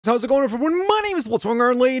How's it going, everyone? My name is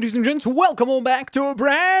Blitzwinger, ladies and gents. Welcome on back to a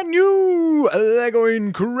brand new LEGO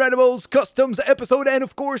Incredibles Customs episode. And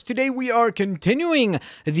of course, today we are continuing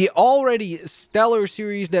the already stellar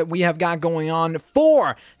series that we have got going on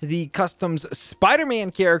for the Customs Spider-Man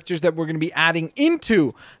characters that we're going to be adding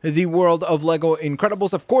into the world of LEGO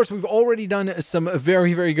Incredibles. Of course, we've already done some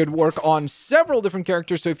very, very good work on several different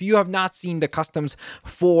characters. So if you have not seen the customs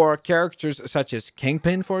for characters such as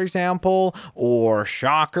Kingpin, for example, or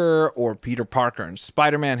Shocker, or Peter Parker and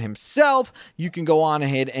Spider-Man himself, you can go on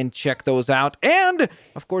ahead and check those out. And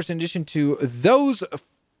of course, in addition to those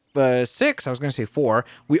six, I was going to say four,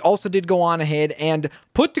 we also did go on ahead and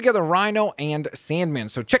put together Rhino and Sandman.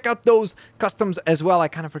 So check out those customs as well. I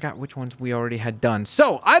kind of forgot which ones we already had done.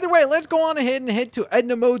 So either way, let's go on ahead and head to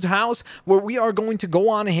Edna Mode's house, where we are going to go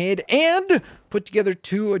on ahead and put together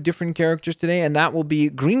two different characters today, and that will be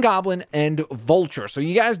Green Goblin and Vulture. So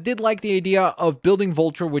you guys did like the idea of building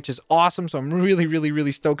Vulture, which is awesome. So I'm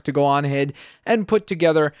really stoked to go on ahead and put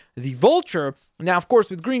together the Vulture. Now, of course,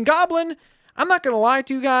 with Green Goblin, I'm not going to lie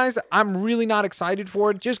to you guys, I'm really not excited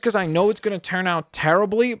for it, just because I know it's going to turn out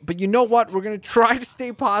terribly. But you know what? We're going to try to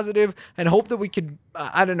stay positive and hope that we could,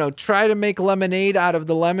 I don't know, try to make lemonade out of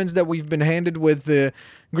the lemons that we've been handed with the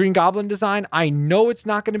Green Goblin design. I know it's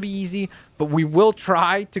not going to be easy, but we will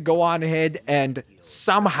try to go on ahead and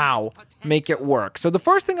somehow make it work. So the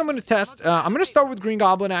first thing I'm going to test, I'm going to start with Green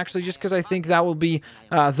Goblin, actually, just because I think that will be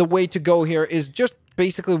the way to go here, is just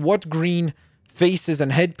basically what green faces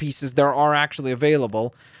and headpieces there are actually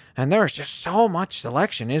available. And there's just so much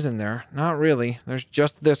selection, isn't there? Not really. There's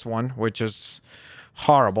just this one, which is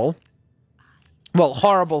horrible. Well,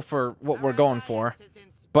 horrible for what we're going for.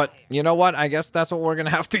 But you know what? I guess that's what we're going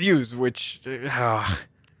to have to use, which that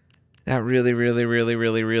really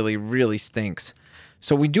stinks.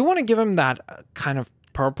 So we do want to give him that kind of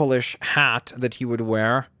purplish hat that he would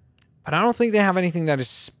wear. But I don't think they have anything that is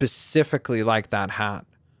specifically like that hat.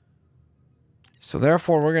 So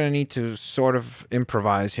therefore, we're going to need to sort of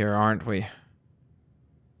improvise here, aren't we?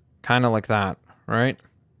 Kind of like that, right?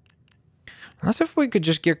 Unless if we could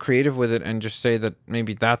just get creative with it and just say that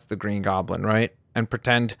maybe that's the Green Goblin, right? And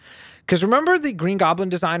pretend... Because remember the Green Goblin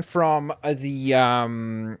design from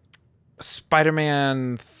the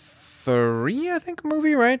Spider-Man 3, I think,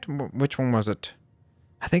 movie, right? Which one was it?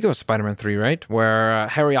 I think it was Spider-Man 3, right? Where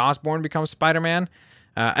Harry Osborn becomes Spider-Man.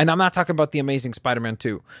 And I'm not talking about the Amazing Spider-Man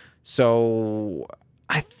 2. So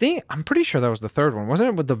I'm pretty sure that was the third one, wasn't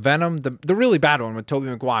it? With the Venom, the really bad one with Tobey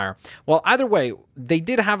Maguire. Well, either way, they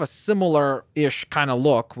did have a similar-ish kind of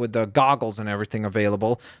look with the goggles and everything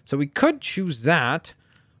available. So we could choose that.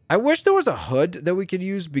 I wish there was a hood that we could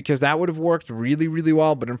use, because that would have worked really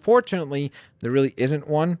well. But unfortunately, there really isn't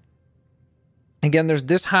one. Again, there's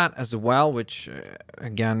this hat as well, which,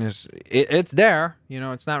 again, it's there. You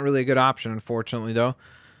know, it's not really a good option, unfortunately, though.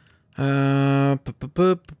 Let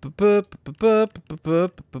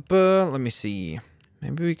me see.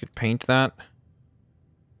 Maybe we could paint that.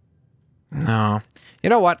 No. You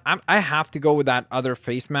know what? I have to go with that other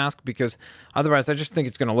face mask, because otherwise I just think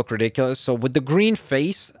it's going to look ridiculous. So with the green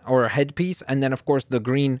face or headpiece, and then of course the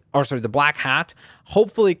the black hat,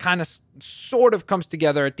 hopefully kind of sort of comes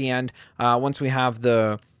together at the end once we have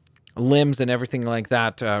the limbs and everything like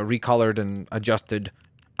that recolored and adjusted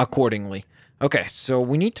accordingly. Okay, so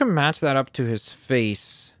we need to match that up to his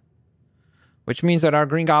face, which means that our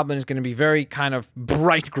Green Goblin is going to be very kind of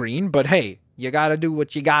bright green, but hey, you got to do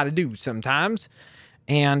what you got to do sometimes.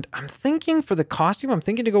 And I'm thinking for the costume, I'm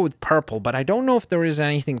thinking to go with purple, but I don't know if there is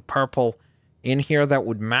anything purple in here that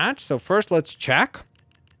would match. So first, let's check.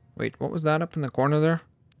 Wait, what was that up in the corner there?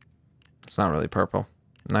 It's not really purple.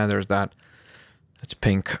 Neither is that. It's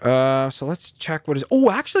pink. So let's check what is...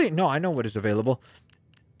 Oh, actually, no, I know what is available.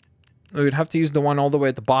 We would have to use the one all the way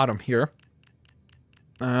at the bottom here.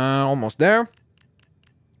 Almost there.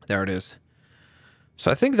 There it is.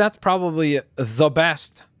 So I think that's probably the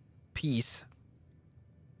best piece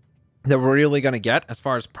that we're really going to get as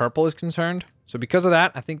far as purple is concerned. So because of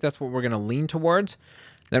that, I think that's what we're going to lean towards.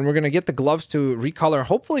 Then we're going to get the gloves to recolor,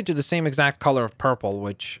 hopefully to the same exact color of purple,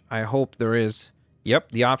 which I hope there is,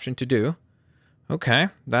 yep, the option to do. Okay,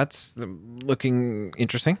 that's looking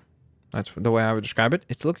interesting. That's the way I would describe it.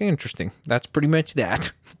 It's looking interesting. That's pretty much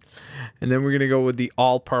that. And then we're going to go with the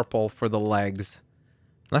all purple for the legs.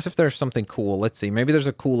 Unless if there's something cool. Let's see. Maybe there's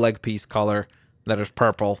a cool leg piece color that is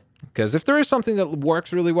purple. Because if there is something that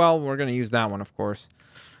works really well, we're going to use that one, of course.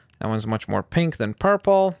 That one's much more pink than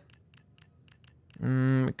purple.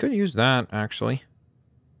 We could use that, actually.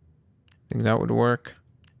 I think that would work.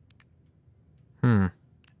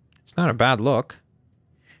 It's not a bad look.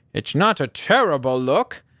 It's not a terrible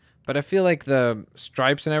look. but I feel like the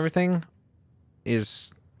stripes and everything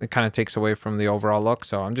it kind of takes away from the overall look.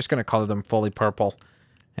 So I'm just going to color them fully purple,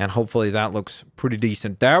 and hopefully that looks pretty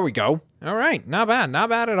decent. There we go. All right. Not bad. Not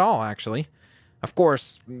bad at all, actually. Of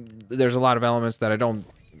course, there's a lot of elements that I don't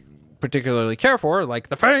particularly care for, like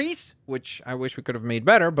the face, which I wish we could have made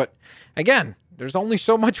better. But again, there's only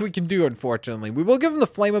so much we can do, unfortunately. We will give him the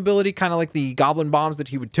flame ability, kind of like the goblin bombs that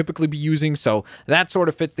he would typically be using. So that sort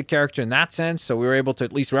of fits the character in that sense. So we were able to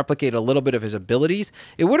at least replicate a little bit of his abilities.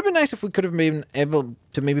 It would have been nice if we could have been able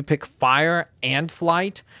to maybe pick fire and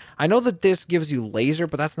flight. I know that this gives you laser,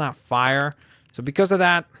 but that's not fire. So because of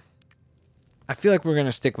that, I feel like we're going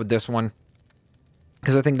to stick with this one,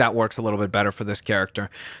 because I think that works a little bit better for this character.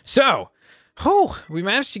 So, we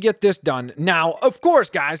managed to get this done. Now, of course,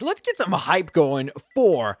 guys, let's get some hype going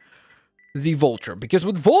for the Vulture. Because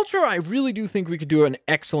with Vulture, I really do think we could do an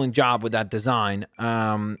excellent job with that design.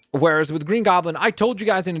 Whereas with Green Goblin, I told you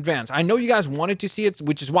guys in advance. I know you guys wanted to see it,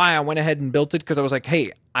 which is why I went ahead and built it. Because I was like,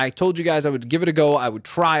 hey, I told you guys I would give it a go. I would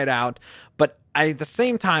try it out. But I, at the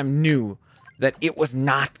same time, knew that it was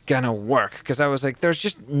not gonna work, because I was like, there's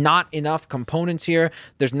just not enough components here.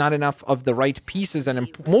 There's not enough of the right pieces, and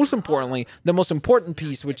most importantly, the most important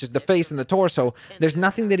piece, which is the face and the torso, there's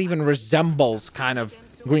nothing that even resembles kind of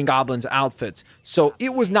Green Goblin's outfits. So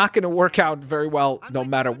it was not gonna work out very well no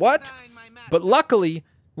matter what. But luckily,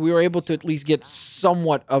 we were able to at least get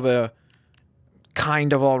somewhat of a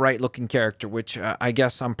kind of all right looking character, which I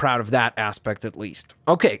guess I'm proud of that aspect at least.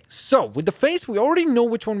 Okay, so with the face, we already know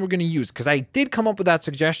which one we're going to use, because I did come up with that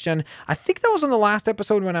suggestion. I think that was on the last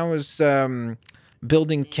episode when I was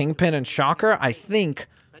building Kingpin and Shocker. I think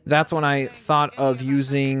that's when I thought of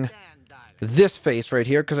using this face right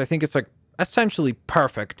here, because I think it's like essentially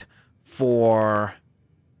perfect for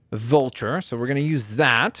Vulture. So we're going to use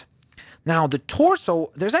that. Now, the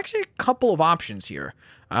torso, there's actually a couple of options here.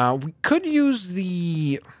 We could use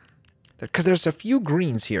because there's a few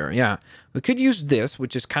greens here. Yeah, we could use this,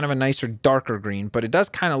 which is kind of a nicer, darker green, but it does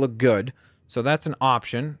kind of look good. So that's an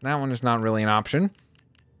option. That one is not really an option.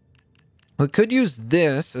 We could use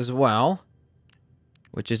this as well,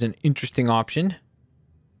 which is an interesting option.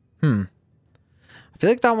 I feel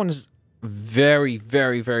like that one is very,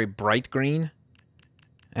 very, very bright green.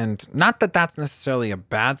 And not that that's necessarily a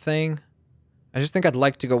bad thing. I just think I'd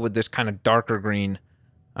like to go with this kind of darker green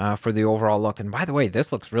for the overall look. And by the way,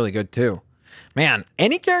 this looks really good too. Man,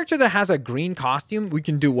 any character that has a green costume, we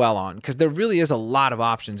can do well on, because there really is a lot of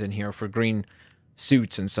options in here for green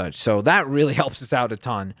suits and such. So that really helps us out a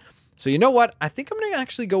ton. So you know what? I think I'm going to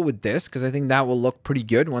actually go with this, because I think that will look pretty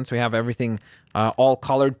good once we have everything all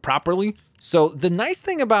colored properly. So the nice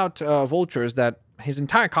thing about Vulture is that his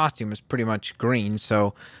entire costume is pretty much green,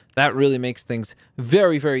 so that really makes things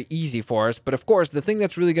very, very easy for us. But of course, the thing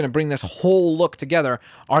that's really going to bring this whole look together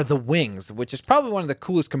are the wings, which is probably one of the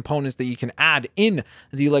coolest components that you can add in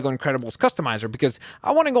the LEGO Incredibles customizer, because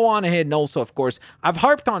I want to go on ahead and also, of course, I've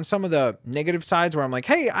harped on some of the negative sides where I'm like,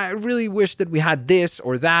 hey, I really wish that we had this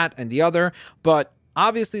or that and the other, but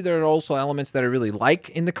obviously there are also elements that I really like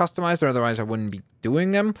in the customizer, otherwise I wouldn't be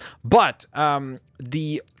doing them. But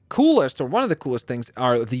the coolest, or one of the coolest things,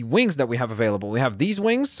 are the wings that we have available. We have these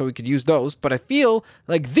wings, so we could use those, but I feel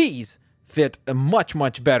like these fit much,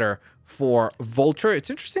 much better for Vulture. It's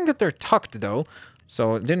interesting that they're tucked, though,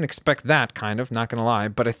 so I didn't expect that, kind of, not gonna lie,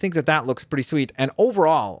 but I think that that looks pretty sweet. And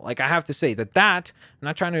overall, like, I have to say that I'm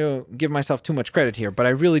not trying to give myself too much credit here, but I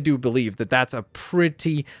really do believe that that's a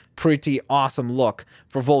pretty awesome look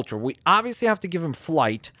for Vulture. We obviously have to give him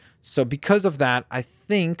flight, so because of that, I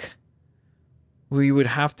think we would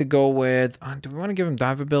have to go with, do we want to give him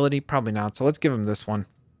dive ability? Probably not. So let's give him this one.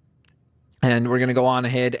 And we're going to go on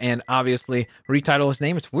ahead and obviously retitle his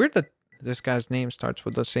name. It's weird that this guy's name starts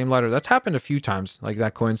with the same letter. That's happened a few times. Like,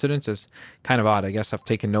 that coincidence is kind of odd. I guess I've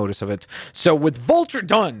taken notice of it. So with Vulture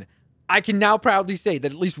done, I can now proudly say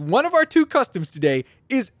that at least one of our 2 customs today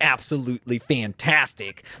is absolutely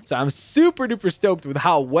fantastic. So I'm super duper stoked with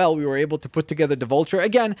how well we were able to put together the Vulture.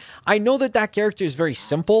 Again, I know that that character is very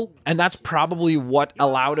simple, and that's probably what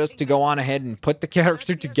allowed us to go on ahead and put the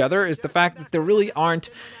character together, is the fact that there really aren't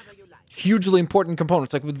hugely important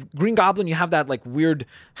components. Like with Green Goblin, you have that like weird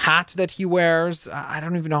hat that he wears. I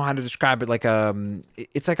don't even know how to describe it. Like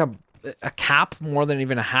it's like a cap more than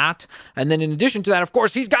even a hat. And then in addition to that, of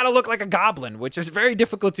course, he's got to look like a goblin, which is very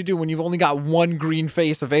difficult to do when you've only got one green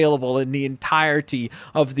face available in the entirety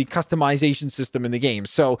of the customization system in the game.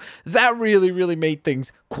 So that really made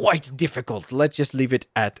things quite difficult. Let's just leave it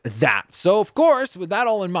at that. So of course, with that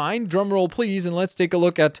all in mind, drum roll please, and let's take a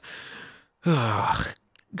look at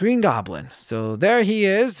Green Goblin. So there he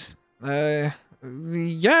is.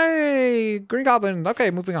 Yay! Green Goblin. Okay,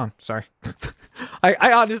 moving on. Sorry.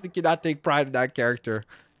 I honestly cannot take pride in that character.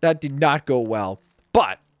 That did not go well.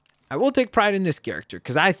 But I will take pride in this character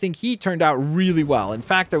because I think he turned out really well. In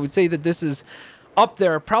fact, I would say that this is up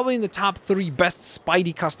there, probably in the top 3 best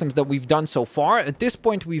Spidey customs that we've done so far. At this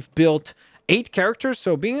point, we've built 8 characters,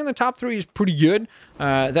 so being in the top 3 is pretty good.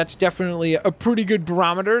 That's definitely a pretty good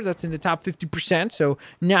barometer. That's in the top 50%, so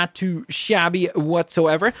not too shabby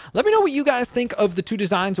whatsoever. Let me know what you guys think of the 2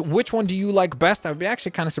 designs. Which one do you like best? I'd be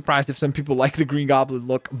actually kind of surprised if some people like the Green Goblin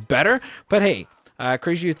look better, but hey,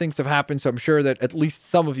 crazier things have happened, so I'm sure that at least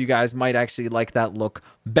some of you guys might actually like that look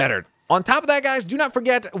better. On top of that, guys, do not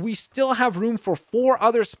forget, we still have room for 4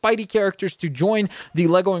 other Spidey characters to join the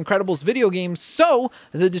LEGO Incredibles video game, so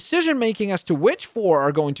the decision-making as to which 4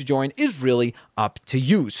 are going to join is really up to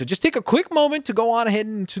you. So just take a quick moment to go on ahead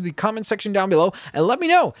into the comment section down below and let me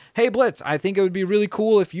know, hey, Blitz, I think it would be really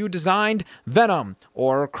cool if you designed Venom,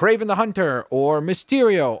 or Kraven the Hunter, or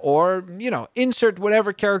Mysterio, or, you know, insert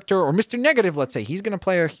whatever character, or Mr. Negative, let's say. He's going to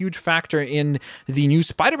play a huge factor in the new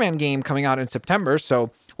Spider-Man game coming out in September,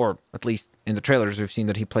 so... or at least in the trailers, we've seen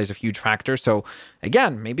that he plays a huge factor. So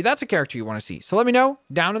again, maybe that's a character you want to see. So let me know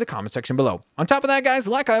down in the comment section below. On top of that, guys,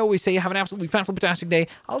 like I always say, have an absolutely fantastic day.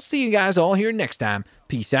 I'll see you guys all here next time.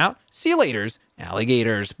 Peace out. See you laters,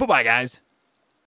 alligators. Bye-bye, guys.